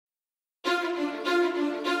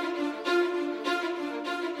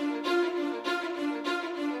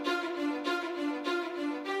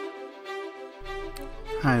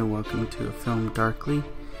Hi, welcome to A Film Darkly,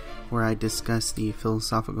 where I discuss the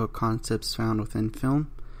philosophical concepts found within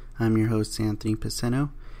film. I'm your host, Anthony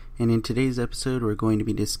Paceno, and in today's episode, we're going to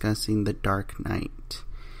be discussing The Dark Knight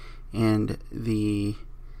and the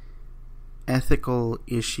ethical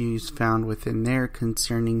issues found within there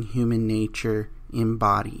concerning human nature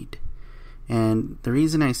embodied. And the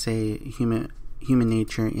reason I say human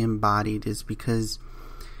nature embodied is because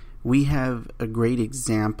we have a great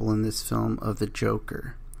example in this film of the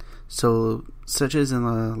Joker. So, such as in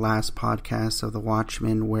the last podcast of The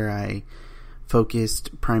Watchmen, where I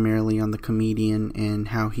focused primarily on the comedian and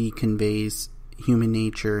how he conveys human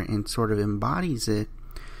nature and sort of embodies it,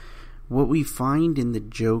 what we find in the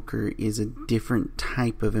Joker is a different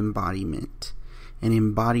type of embodiment. An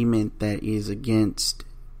embodiment that is against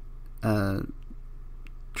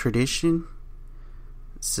tradition,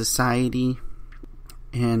 society,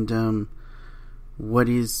 and what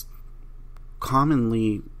is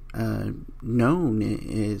commonly known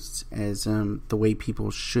as the way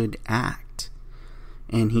people should act.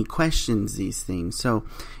 And he questions these things. So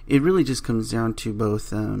it really just comes down to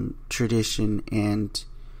both tradition and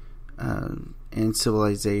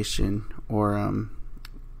civilization, or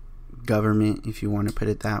government, if you want to put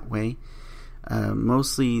it that way.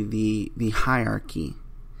 Mostly the hierarchy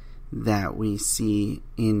that we see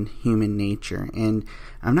in human nature. And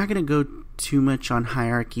I'm not going to go too much on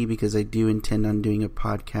hierarchy because I do intend on doing a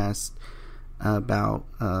podcast about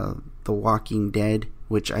The Walking Dead,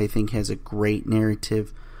 which I think has a great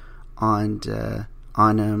narrative on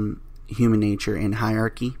human nature and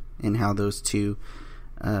hierarchy, and how those two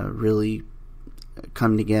really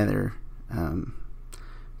come together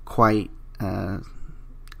quite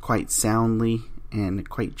soundly and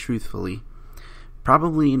quite truthfully.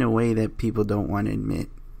 Probably in a way that people don't want to admit.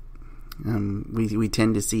 We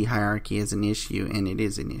tend to see hierarchy as an issue, and it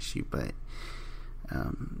is an issue, but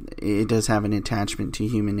it does have an attachment to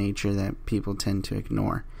human nature that people tend to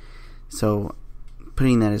ignore. So,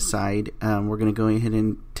 putting that aside, we're going to go ahead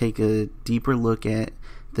and take a deeper look at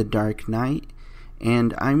The Dark Knight,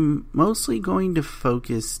 and I'm mostly going to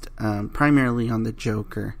focus primarily on the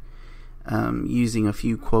Joker. Using a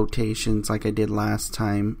few quotations like I did last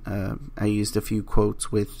time. I used a few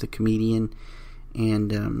quotes with the comedian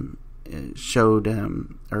and showed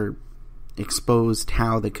or exposed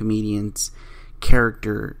how the comedian's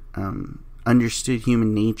character understood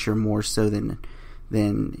human nature more so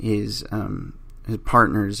than his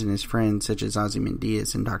partners and his friends, such as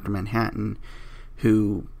Ozymandias and Dr. Manhattan,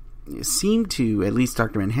 who seemed to, at least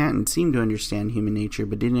Dr. Manhattan, seemed to understand human nature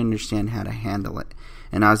but didn't understand how to handle it.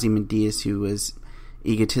 And Ozymandias, who was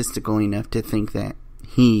egotistical enough to think that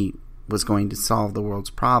he was going to solve the world's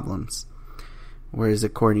problems. Whereas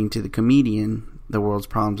according to the comedian, the world's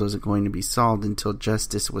problems wasn't going to be solved until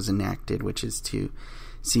justice was enacted, which is to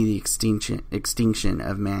see the extinction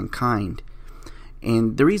of mankind.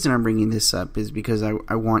 And the reason I'm bringing this up is because I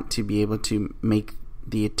want to be able to make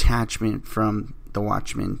the attachment from The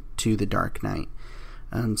Watchmen to The Dark Knight.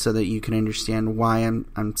 So that you can understand why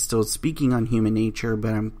I'm still speaking on human nature,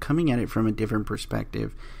 but I'm coming at it from a different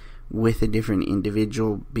perspective, with a different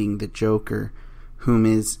individual being the Joker, whom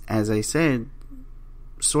is, as I said,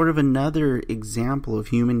 sort of another example of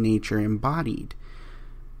human nature embodied.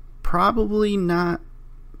 Probably not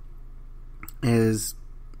as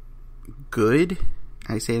good,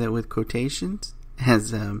 I say that with quotations,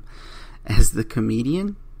 as the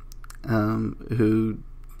comedian, who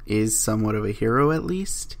is somewhat of a hero, at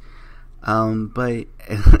least, but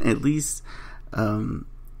at least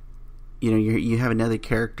you have another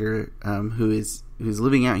character who's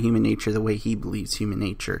living out human nature the way he believes human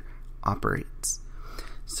nature operates.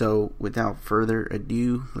 So without further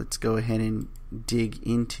ado, let's go ahead and dig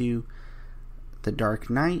into The Dark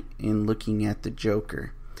Knight and looking at the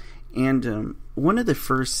Joker. And one of the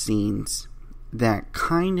first scenes that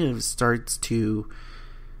kind of starts to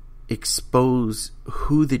expose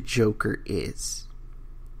who the Joker is,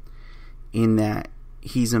 in that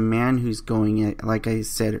he's a man who's going, like I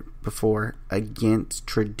said before, against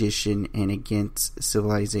tradition and against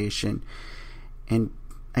civilization, and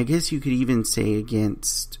I guess you could even say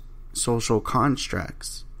against social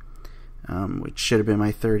constructs, which should have been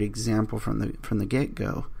my third example from the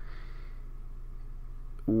get-go.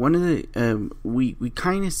 One of the we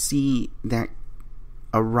kind of see that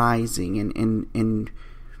arising, and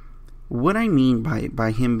what I mean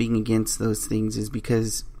by him being against those things is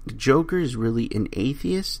because the Joker is really an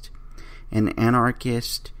atheist, an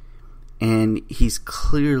anarchist, and he's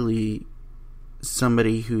clearly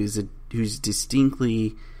somebody who's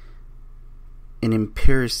distinctly an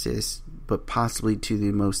empiricist, but possibly to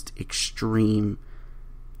the most extreme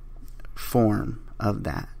form of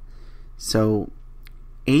that. So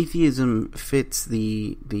atheism fits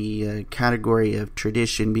the category of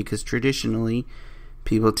tradition, because traditionally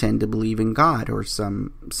people tend to believe in God, or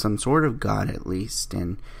some sort of God at least,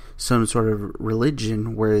 and some sort of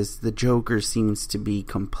religion, whereas the Joker seems to be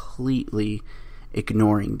completely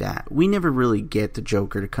ignoring that. We never really get the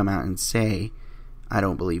Joker to come out and say, I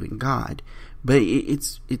don't believe in God, but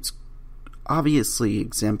it's obviously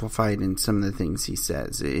exemplified in some of the things he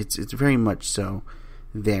says. It's very much so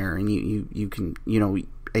there, and you can,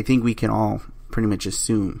 I think we can all pretty much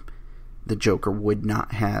assume the Joker would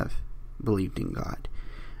not have believed in God.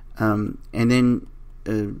 And then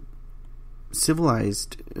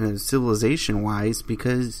civilization-wise,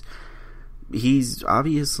 because he's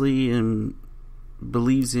obviously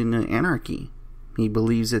believes in anarchy. He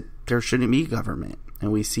believes that there shouldn't be government,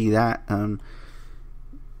 and we see that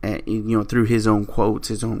through his own quotes,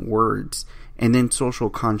 his own words. And then social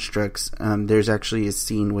constructs. There's actually a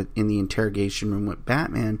scene in the interrogation room with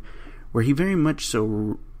Batman where he very much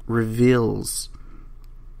so reveals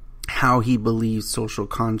how he believes social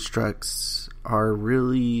constructs are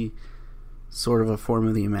really sort of a form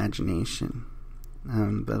of the imagination.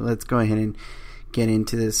 But let's go ahead and get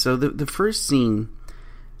into this. So the first scene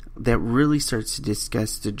that really starts to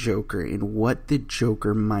discuss the Joker and what the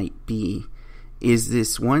Joker might be is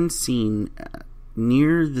this one scene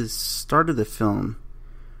near the start of the film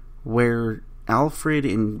where Alfred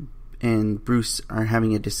and Bruce are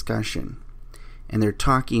having a discussion, and they're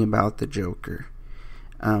talking about the Joker,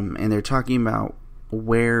 and they're talking about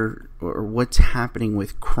where or what's happening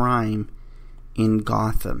with crime in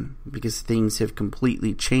Gotham, because things have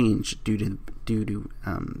completely changed due to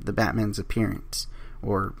the Batman's appearance,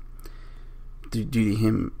 or due to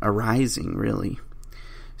him arising, really.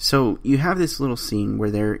 So you have this little scene where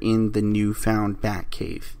they're in the newfound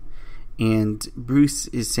Batcave, and Bruce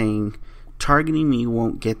is saying, targeting me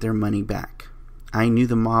won't get their money back. I knew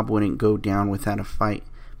the mob wouldn't go down without a fight,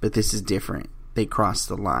 but this is different. They crossed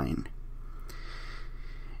the line.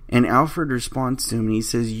 And Alfred responds to him, and he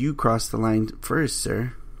says, you crossed the line first,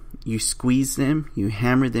 sir. You squeezed them, you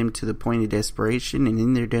hammered them to the point of desperation, and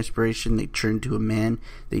in their desperation they turned to a man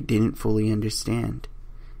they didn't fully understand.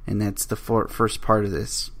 And that's the first part of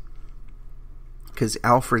this, because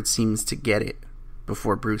Alfred seems to get it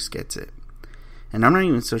before Bruce gets it. And I'm not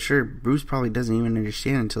even so sure Bruce probably doesn't even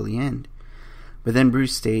understand until the end. But then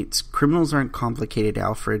Bruce states, criminals aren't complicated,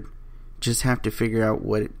 Alfred. Just have to figure out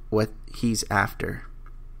what he's after.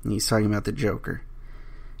 And he's talking about the Joker.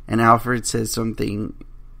 And Alfred says something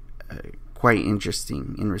quite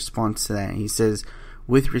interesting in response to that. He says,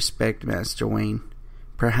 with respect, Master Wayne,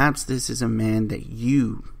 perhaps this is a man that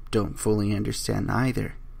you don't fully understand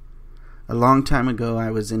either. A long time ago,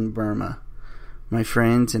 I was in Burma. My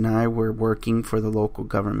friends and I were working for the local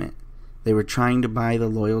government. They were trying to buy the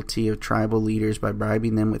loyalty of tribal leaders by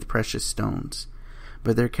bribing them with precious stones.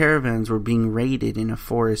 But their caravans were being raided in a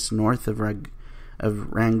forest north of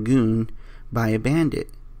Rangoon by a bandit.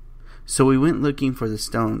 So we went looking for the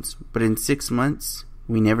stones, but in 6 months,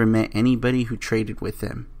 we never met anybody who traded with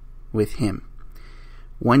him.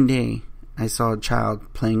 One day, I saw a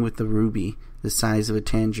child playing with the ruby the size of a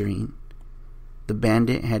tangerine. The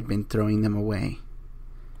bandit had been throwing them away.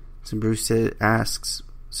 So Bruce asks,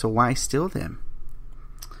 so why steal them?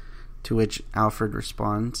 To which Alfred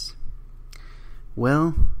responds,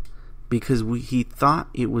 well, because he thought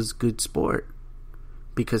it was good sport.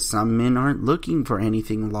 Because some men aren't looking for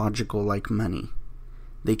anything logical like money.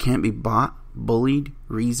 They can't be bought, bullied,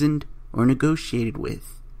 reasoned, or negotiated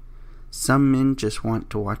with. Some men just want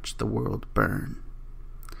to watch the world burn.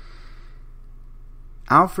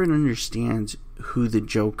 Alfred understands who the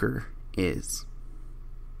Joker is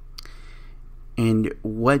and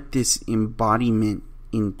what this embodiment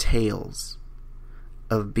entails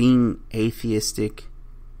of being atheistic,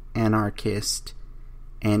 anarchist,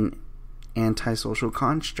 and antisocial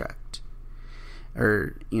construct,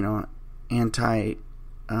 or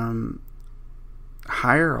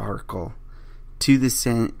hierarchical to this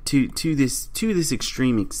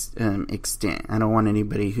extreme extent. I don't want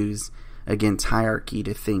anybody who's against hierarchy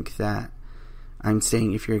to think that I'm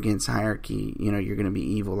saying if you're against hierarchy, you're going to be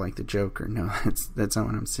evil like the Joker. No, that's not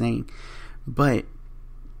what I'm saying. But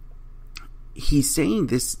he's saying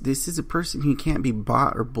this is a person who can't be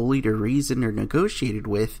bought or bullied or reasoned or negotiated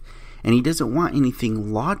with, and he doesn't want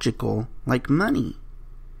anything logical like money.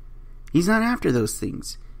 He's not after those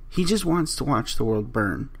things. He just wants to watch the world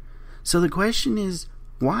burn. So the question is,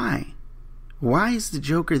 why? Why is the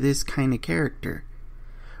Joker this kind of character?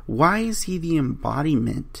 Why is he the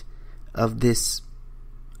embodiment of this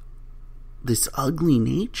ugly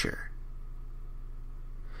nature?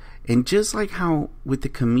 And just like how with the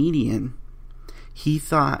comedian, he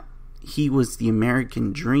thought he was the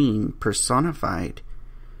American dream personified,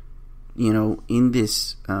 in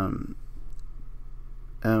this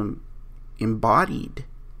embodied.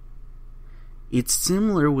 It's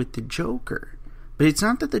similar with the Joker. But it's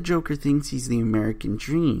not that the Joker thinks he's the American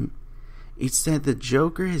dream. It's that the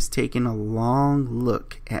Joker has taken a long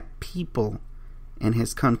look at people and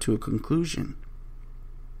has come to a conclusion.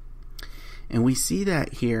 And we see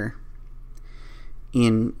that here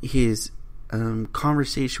in his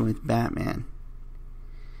conversation with Batman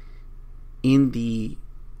in the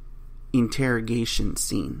interrogation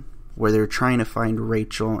scene where they're trying to find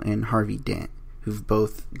Rachel and Harvey Dent, who've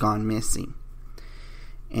both gone missing.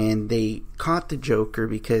 And they caught the Joker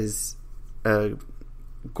because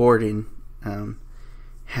Gordon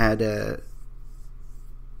had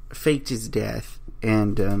faked his death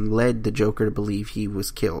and led the Joker to believe he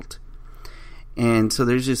was killed. And so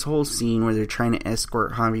there's this whole scene where they're trying to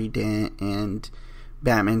escort Harvey Dent, and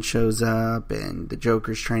Batman shows up, and the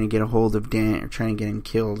Joker's trying to get a hold of Dent or trying to get him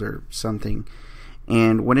killed or something.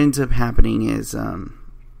 And what ends up happening is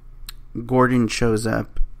Gordon shows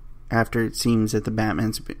up after it seems that the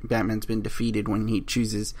Batman's been defeated when he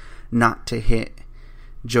chooses not to hit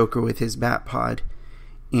Joker with his Batpod,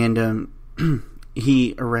 and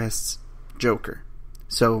he arrests Joker.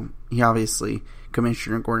 So he obviously,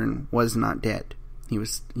 Commissioner Gordon was not dead. He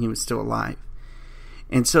was still alive.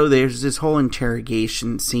 And so there's this whole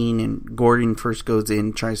interrogation scene, and Gordon first goes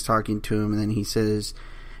in, tries talking to him, and then he says,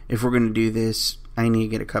 if we're going to do this, I need to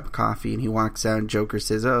get a cup of coffee. And he walks out, and Joker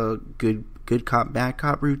says, oh, good cop, bad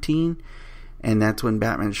cop routine. And that's when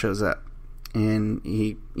Batman shows up. And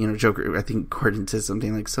he, Joker, I think Gordon says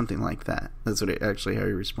something like that. That's how he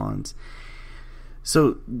responds.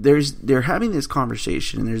 So they're having this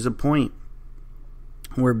conversation, and there's a point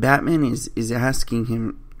where Batman is asking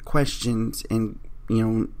him questions and,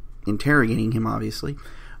 interrogating him, obviously,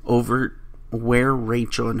 over where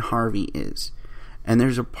Rachel and Harvey is. And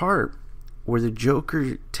there's a part where the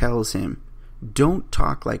Joker tells him, don't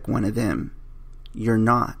talk like one of them. You're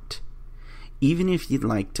not. Even if you'd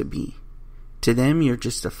like to be. To them, you're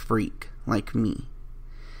just a freak like me.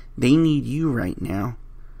 They need you right now.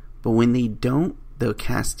 But when they don't, they'll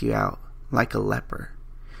cast you out like a leper.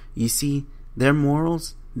 You see, their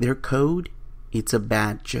morals, their code, it's a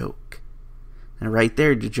bad joke. And right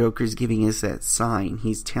there, the Joker's giving us that sign.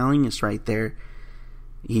 He's telling us right there,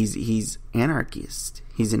 he's anarchist.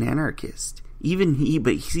 He's an anarchist.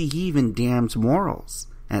 But he even damns morals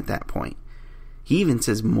at that point. He even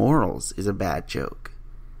says morals is a bad joke.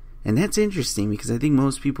 And that's interesting because I think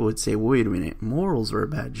most people would say, wait a minute, morals are a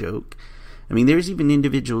bad joke. I mean, there's even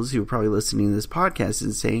individuals who are probably listening to this podcast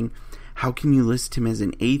and saying, how can you list him as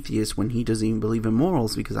an atheist when he doesn't even believe in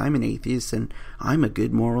morals? Because I'm an atheist and I'm a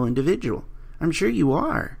good moral individual. I'm sure you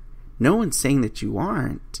are. No one's saying that you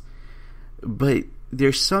aren't. But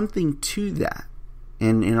there's something to that.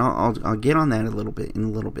 And I'll get on that in a little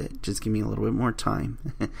bit. Just give me a little bit more time.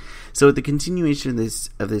 So at the continuation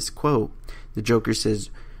of this quote, the Joker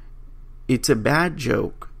says, it's a bad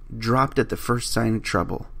joke dropped at the first sign of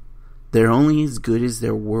trouble. They're only as good as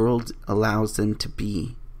their world allows them to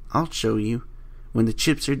be. I'll show you. When the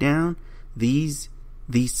chips are down, these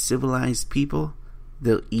civilized people,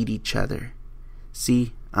 they'll eat each other.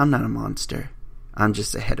 See, I'm not a monster. I'm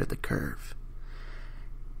just ahead of the curve.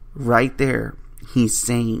 Right there, he's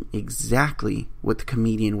saying exactly what the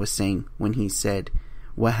comedian was saying when he said,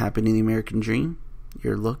 what happened in the American dream?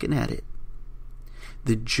 You're looking at it.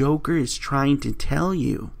 The Joker is trying to tell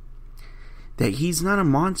you that he's not a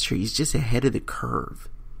monster. He's just ahead of the curve.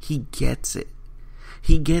 He gets it.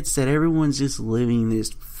 He gets that everyone's just living this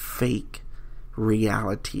fake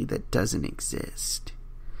reality that doesn't exist.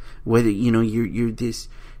 Whether, you're this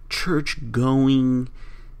church-going,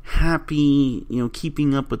 happy,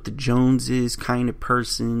 keeping up with the Joneses kind of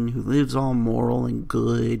person who lives all moral and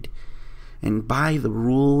good and by the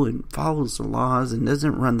rule and follows the laws and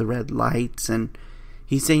doesn't run the red lights. And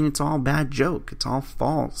he's saying it's all a bad joke. It's all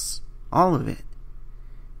false. All of it.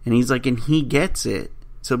 And he's like, and he gets it.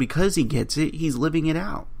 So because he gets it, he's living it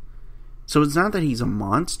out. So it's not that he's a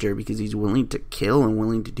monster because he's willing to kill and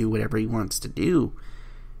willing to do whatever he wants to do.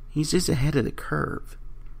 He's just ahead of the curve.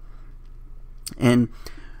 And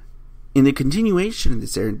in the continuation of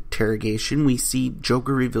this interrogation, we see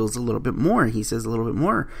Joker reveals a little bit more. He says a little bit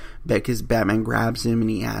more because Batman grabs him and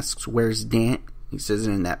he asks, where's Dent? He says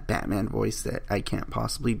it in that Batman voice that I can't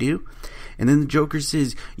possibly do. And then the Joker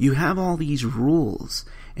says, you have all these rules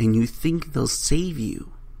and you think they'll save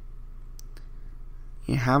you.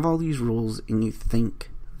 You have all these rules and you think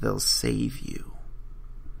they'll save you.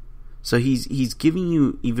 So he's giving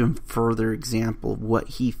you even further example of what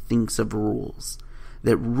he thinks of rules.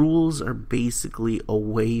 That rules are basically a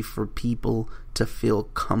way for people to feel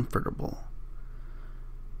comfortable.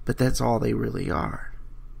 But that's all they really are.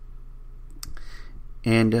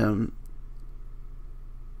 And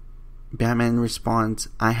Batman responds,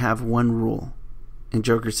 I have one rule. And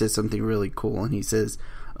Joker says something really cool. And he says,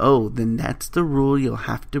 oh, then that's the rule you'll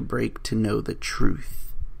have to break to know the truth.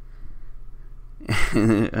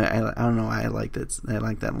 I don't know why I like that. I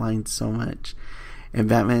like that line so much. And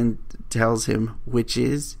Batman tells him which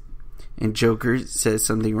is, and Joker says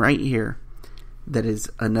something right here that is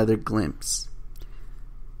another glimpse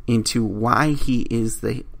into why he is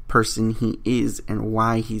the person he is and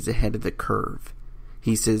why he's ahead of the curve.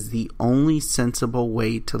 He says the only sensible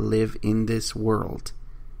way to live in this world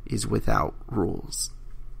is without rules.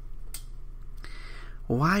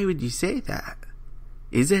 Why would you say that?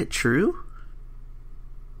 Is that true?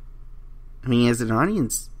 I mean, as an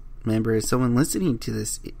audience member, as someone listening to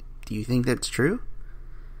this, do you think that's true?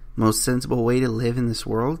 Most sensible way to live in this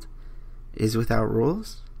world is without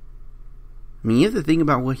rules? I mean, you have to think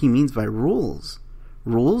about what he means by rules.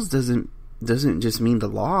 Rules doesn't just mean the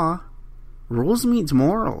law. Rules means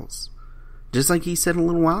morals. Just like he said a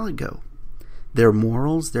little while ago. Their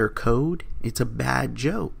morals, their code, it's a bad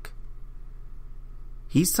joke.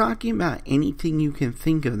 He's talking about anything you can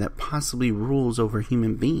think of that possibly rules over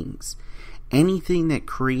human beings. Anything that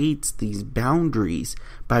creates these boundaries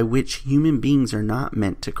by which human beings are not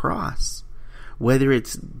meant to cross. Whether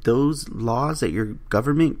it's those laws that your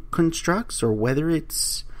government constructs or whether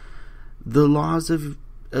it's the laws of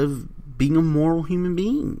being a moral human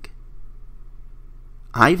being.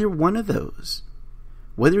 Either one of those.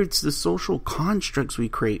 Whether it's the social constructs we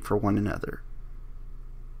create for one another.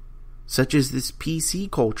 Such as this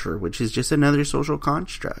PC culture, which is just another social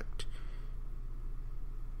construct.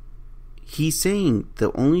 He's saying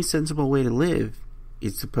the only sensible way to live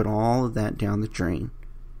is to put all of that down the drain.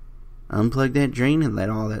 Unplug that drain and let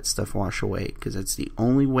all that stuff wash away, because that's the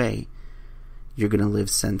only way you're going to live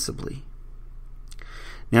sensibly.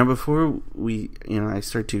 Now, before I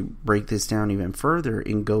start to break this down even further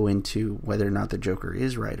and go into whether or not the Joker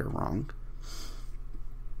is right or wrong,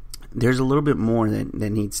 there's a little bit more that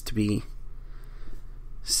needs to be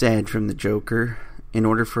said from the Joker in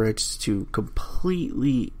order for us to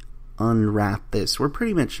completely unwrap this. We're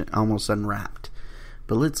pretty much almost unwrapped.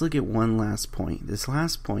 But let's look at one last point. This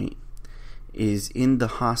last point is in the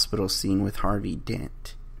hospital scene with Harvey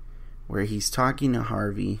Dent, where he's talking to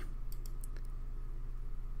Harvey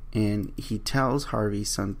and he tells Harvey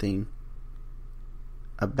something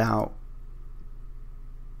about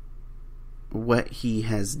what he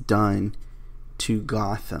has done to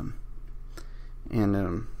Gotham. And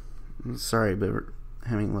I'm sorry, but we're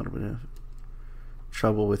having a little bit of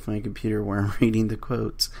trouble with my computer where I'm reading the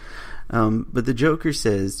quotes. But the Joker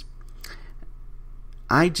says,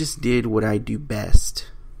 I just did what I do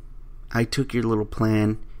best. I took your little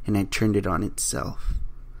plan and I turned it on itself.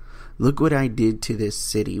 Look what I did to this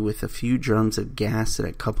city with a few drums of gas and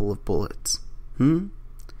a couple of bullets. You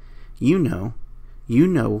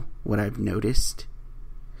know what I've noticed.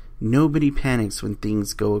 Nobody panics when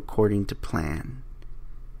things go according to plan.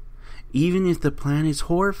 Even if the plan is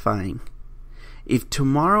horrifying. If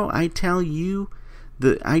tomorrow I tell you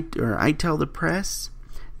I tell the press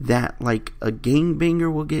that like a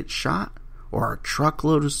gangbanger will get shot or a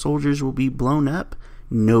truckload of soldiers will be blown up,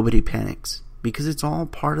 nobody panics because it's all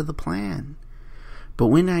part of the plan. But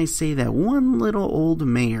when I say that one little old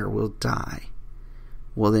mayor will die,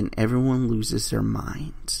 well then everyone loses their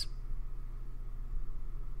minds.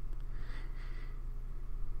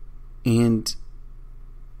 And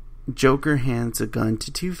Joker hands a gun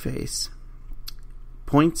to Two-Face,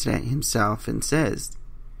 points at himself and says,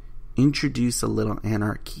 introduce a little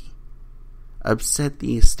anarchy, upset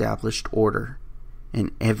the established order,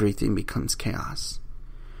 and everything becomes chaos.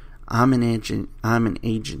 I'm an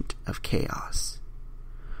agent of chaos.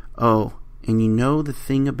 Oh, and you know the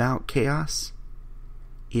thing about chaos?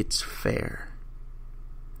 It's fair.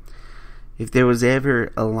 If there was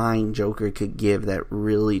ever a line Joker could give that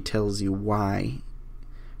really tells you why,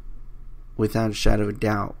 without a shadow of a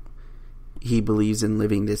doubt, he believes in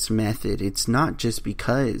living this method, it's not just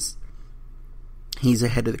because he's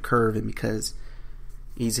ahead of the curve and because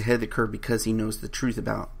he's ahead of the curve because he knows the truth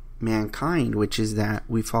about mankind, which is that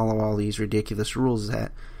we follow all these ridiculous rules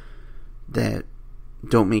that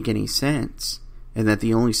don't make any sense, and that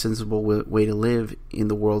the only sensible way to live in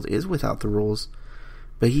the world is without the rules.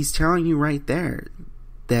 But he's telling you right there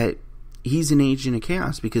that he's an agent of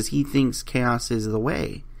chaos because he thinks chaos is the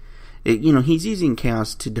way. He's using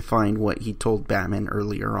chaos to define what he told Batman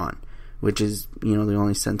earlier on. which is, the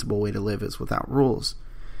only sensible way to live is without rules.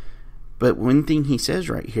 But one thing he says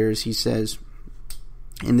right here is he says,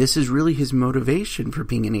 and this is really his motivation for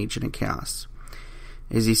being an agent of chaos,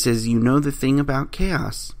 is he says, the thing about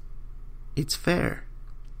chaos, it's fair.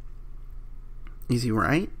 Is he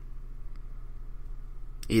right?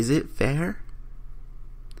 Is it fair?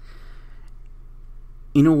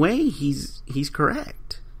 In a way, he's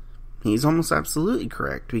correct. He's almost absolutely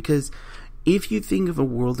correct, because if you think of a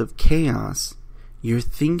world of chaos, you're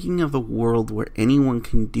thinking of a world where anyone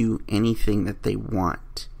can do anything that they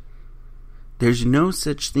want. There's no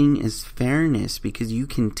such thing as fairness, because you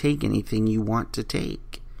can take anything you want to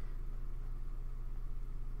take.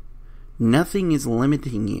 Nothing is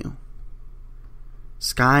limiting you.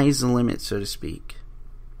 Sky's the limit, so to speak.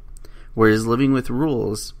 Whereas living with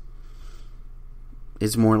rules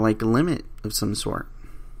is more like a limit of some sort.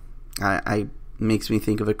 I makes me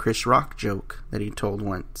think of a Chris Rock joke that he told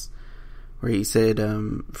once, where he said,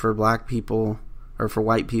 for black people, or for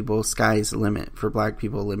white people, sky's the limit. For black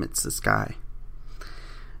people, limit's the sky.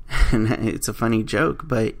 And it's a funny joke,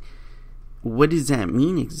 but what does that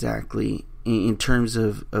mean exactly in terms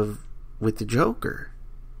of with the Joker?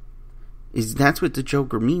 Is that's what the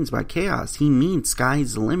Joker means by chaos. He means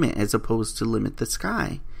sky's the limit, as opposed to limit the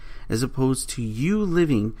sky, as opposed to you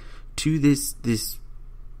living to this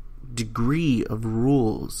degree of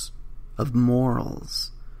rules, of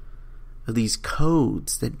morals, of these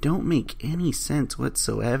codes that don't make any sense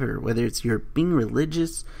whatsoever, whether it's you're being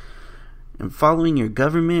religious and following your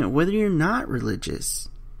government, whether you're not religious.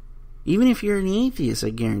 Even if you're an atheist, I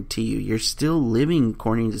guarantee you're still living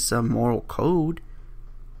according to some moral code.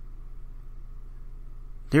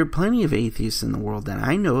 There are plenty of atheists in the world that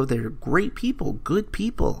I know that are great people, good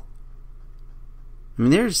people. I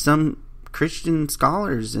mean, there's some Christian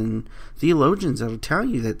scholars and theologians that will tell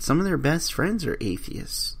you that some of their best friends are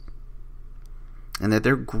atheists, and that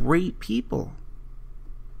they're great people.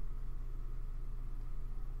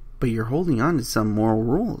 But you're holding on to some moral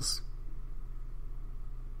rules.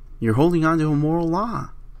 You're holding on to a moral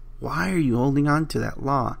law. Why are you holding on to that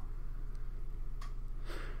law?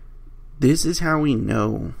 This is how we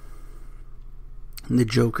know the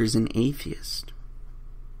Joker's an atheist.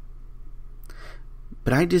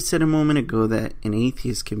 But I just said a moment ago that an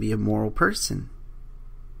atheist can be a moral person.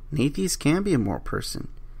 An atheist can be a moral person.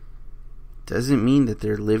 Doesn't mean that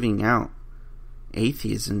they're living out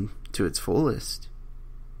atheism to its fullest.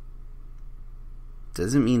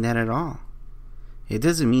 Doesn't mean that at all. It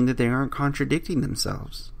doesn't mean that they aren't contradicting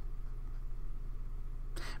themselves.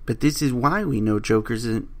 But this is why we know Joker's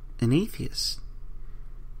an atheist.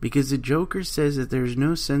 Because the Joker says that there's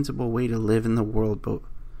no sensible way to live in the world, but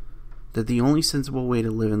that the only sensible way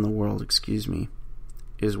to live in the world,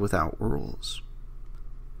 is without rules.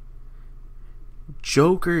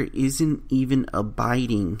 Joker isn't even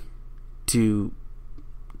abiding to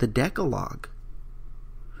the Decalogue,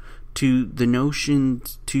 to the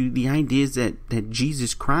notions, to the ideas that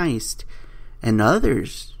Jesus Christ and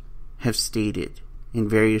others have stated in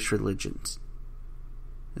various religions.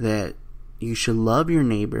 That you should love your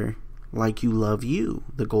neighbor like you love you,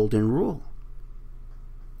 the golden rule.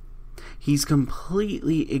 He's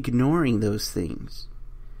completely ignoring those things,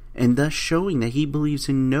 and thus showing that he believes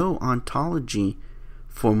in no ontology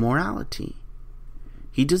for morality.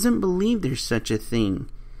 He doesn't believe there's such a thing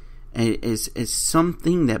as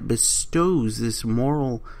something that bestows this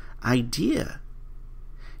moral idea.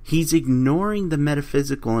 He's ignoring the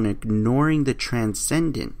metaphysical and ignoring the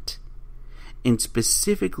transcendent, and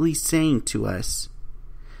specifically saying to us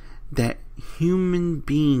that human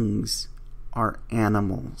beings are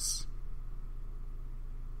animals.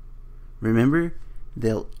 Remember,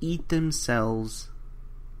 they'll eat themselves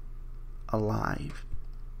alive.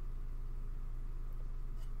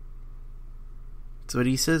 That's what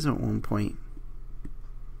he says at one point.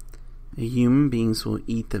 The human beings will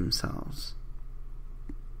eat themselves.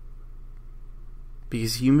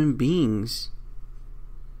 Because human beings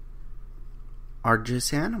are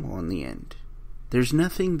just animal in the end. There's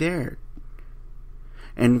nothing there.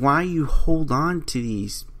 And why you hold on to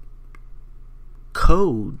these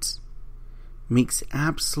codes makes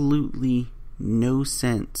absolutely no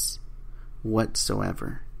sense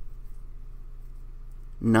whatsoever.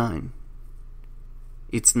 None.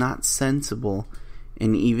 It's not sensible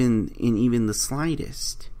in even the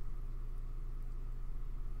slightest.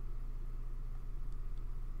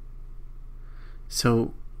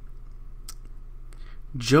 So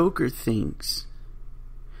Joker thinks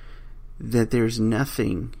that there's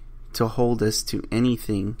nothing to hold us to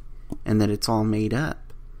anything, and that it's all made up.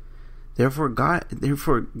 Therefore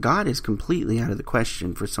God is completely out of the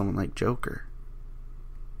question for someone like Joker.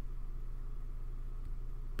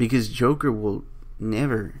 Because Joker will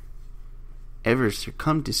never, ever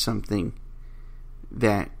succumb to something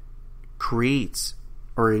that creates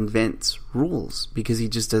or invents rules, because he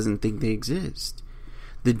just doesn't think they exist.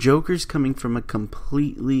 The Joker's coming from a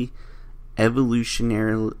completely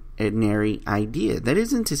evolutionary idea. That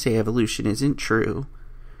isn't to say evolution isn't true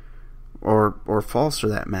or false for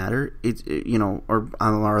that matter.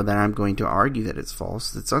 Or that I'm going to argue that it's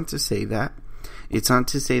false. It's not to say that. It's not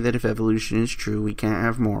to say that if evolution is true, we can't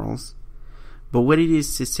have morals. But what it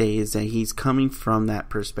is to say is that he's coming from that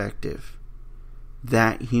perspective,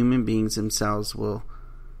 that human beings themselves will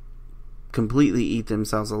completely eat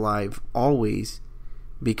themselves alive always,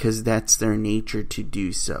 because that's their nature to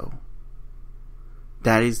do so.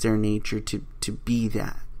 That is their nature to be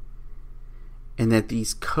that. And that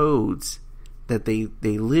these codes that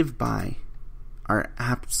they live by are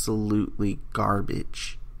absolutely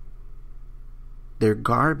garbage. They're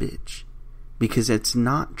garbage because it's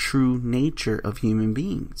not true nature of human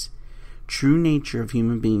beings. True nature of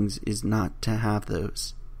human beings is not to have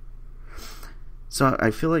those. So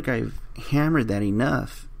I feel like I've hammered that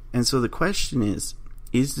enough. And so the question is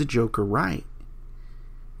the Joker right?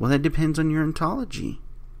 Well, that depends on your ontology.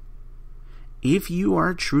 If you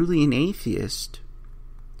are truly an atheist,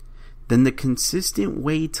 then the consistent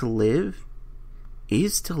way to live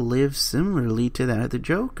is to live similarly to that of the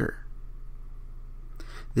Joker.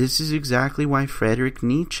 This is exactly why Friedrich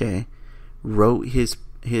Nietzsche wrote his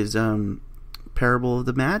parable of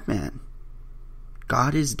the madman.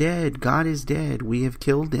 God is dead, God is dead, we have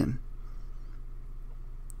killed him.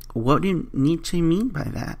 What did Nietzsche mean by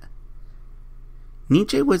that?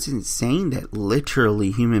 Nietzsche wasn't saying that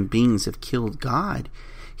literally human beings have killed God.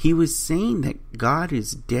 He was saying that God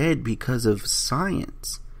is dead because of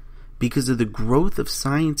science. Because of the growth of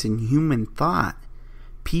science and human thought.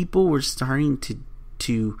 People were starting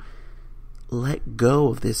to let go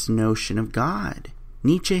of this notion of God.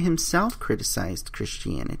 Nietzsche himself criticized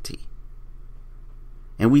Christianity.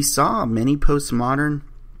 And we saw many postmodern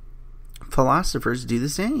philosophers do the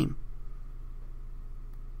same.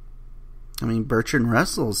 I mean, Bertrand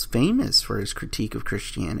Russell's famous for his critique of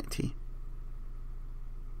Christianity.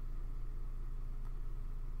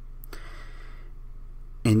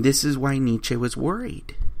 And this is why Nietzsche was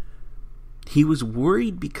worried. He was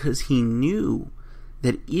worried because he knew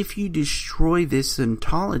that if you destroy this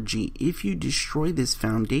ontology, if you destroy this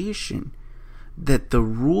foundation, that the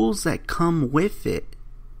rules that come with it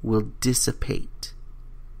will dissipate.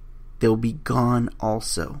 They'll be gone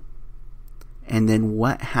also. And then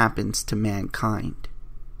what happens to mankind?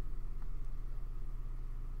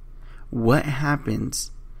 What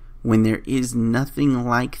happens when there is nothing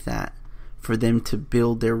like that for them to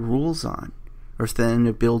build their rules on, or for them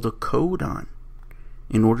to build a code on,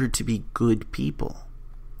 in order to be good people?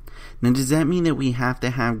 Now, does that mean that we have to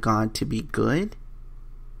have God to be good?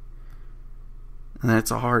 And that's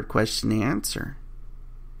a hard question to answer.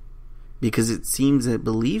 Because it seems that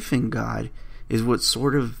belief in God is what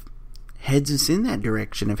sort of heads us in that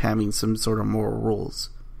direction of having some sort of moral rules.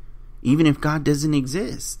 Even if God doesn't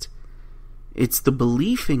exist. It's the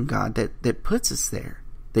belief in God that puts us there.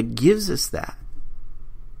 That gives us that.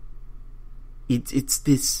 It's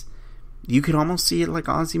this... You could almost see it like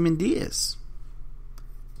Ozymandias.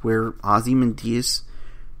 Where Ozymandias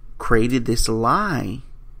created this lie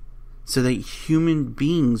so that human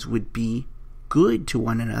beings would be good to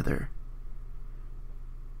one another.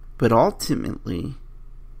 But ultimately,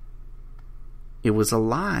 it was a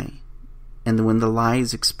lie. And when the lie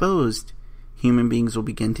is exposed, human beings will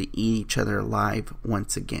begin to eat each other alive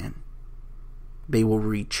once again. They will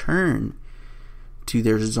return to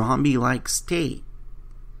their zombie-like state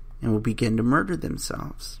and will begin to murder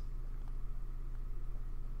themselves.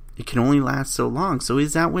 It can only last so long. So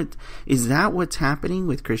is that what's happening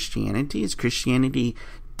with Christianity? Is Christianity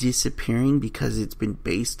disappearing because it's been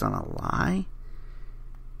based on a lie?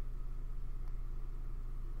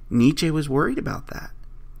 Nietzsche was worried about that.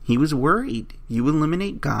 He was worried. You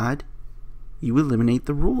eliminate God, you eliminate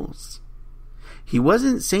the rules. He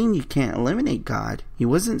wasn't saying you can't eliminate God. He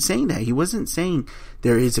wasn't saying that. He wasn't saying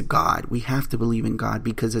there is a God. We have to believe in God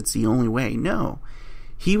because it's the only way. No.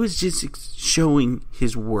 He was just showing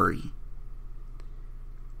his worry.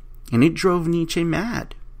 And it drove Nietzsche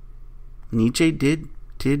mad. Nietzsche did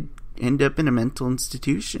end up in a mental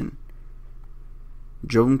institution.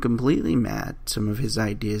 Drove him completely mad, some of his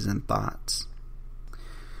ideas and thoughts.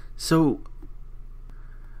 So,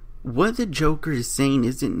 what the Joker is saying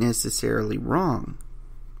isn't necessarily wrong.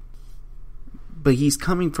 But he's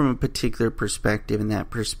coming from a particular perspective, and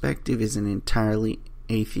that perspective is an entirely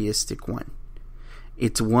atheistic one.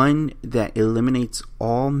 It's one that eliminates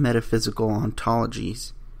all metaphysical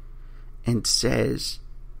ontologies and says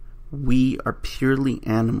we are purely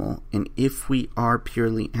animal, and if we are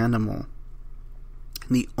purely animal,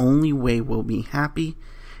 the only way we'll be happy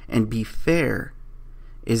and be fair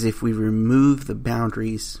is if we remove the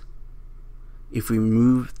boundaries, if we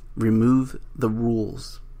remove the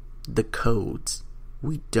rules, the codes.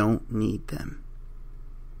 We don't need them.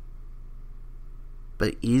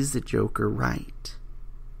 But is the Joker right?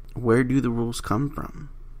 Where do the rules come from?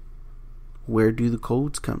 Where do the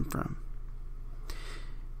codes come from?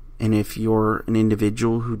 And if you're an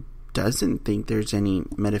individual who doesn't think there's any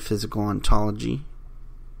metaphysical ontology,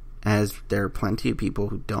 as there are plenty of people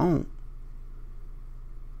who don't,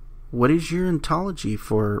 what is your ontology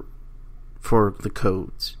for the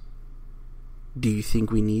codes? Do you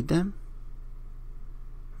think we need them?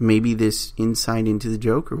 Maybe this insight into the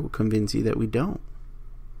Joker will convince you that we don't.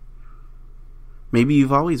 Maybe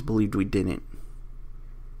you've always believed we didn't.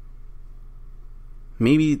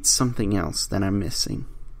 Maybe it's something else that I'm missing.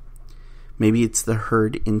 Maybe it's the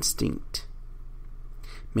herd instinct.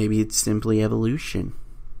 Maybe it's simply evolution.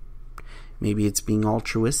 Maybe it's being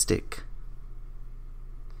altruistic.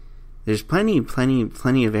 There's plenty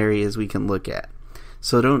of areas we can look at.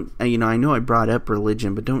 So don't, I know I brought up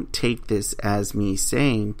religion, but don't take this as me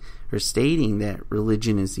saying or stating that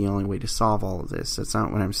religion is the only way to solve all of this. That's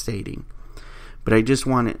not what I'm stating. But I would just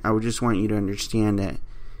want you to understand that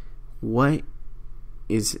what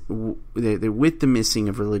is with the missing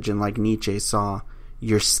of religion, like Nietzsche saw,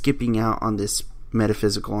 you're skipping out on this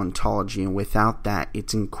metaphysical ontology, and without that,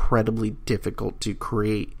 it's incredibly difficult to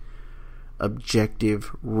create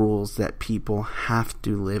objective rules that people have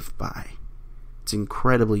to live by. It's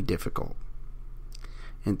incredibly difficult.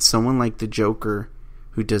 And someone like the Joker,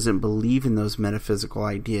 who doesn't believe in those metaphysical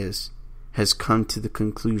ideas, has come to the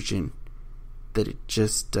conclusion that it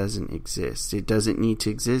just doesn't exist. It doesn't need to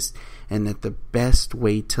exist, and that the best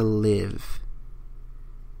way to live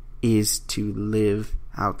is to live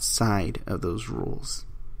outside of those rules.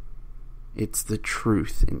 It's the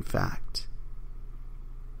truth, in fact.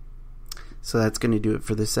 So that's going to do it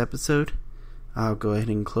for this episode. I'll go ahead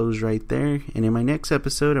and close right there. And in my next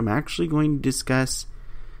episode, I'm actually going to discuss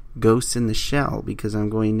Ghosts in the Shell, because I'm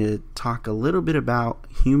going to talk a little bit about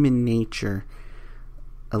human nature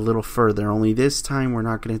a little further. Only this time we're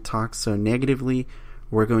not going to talk so negatively.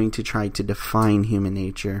 We're going to try to define human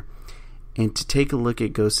nature and to take a look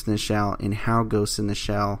at Ghosts in the Shell and how Ghosts in the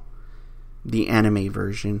Shell, the anime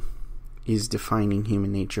version, is defining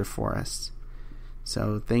human nature for us.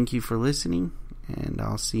 So thank you for listening, and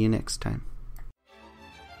I'll see you next time.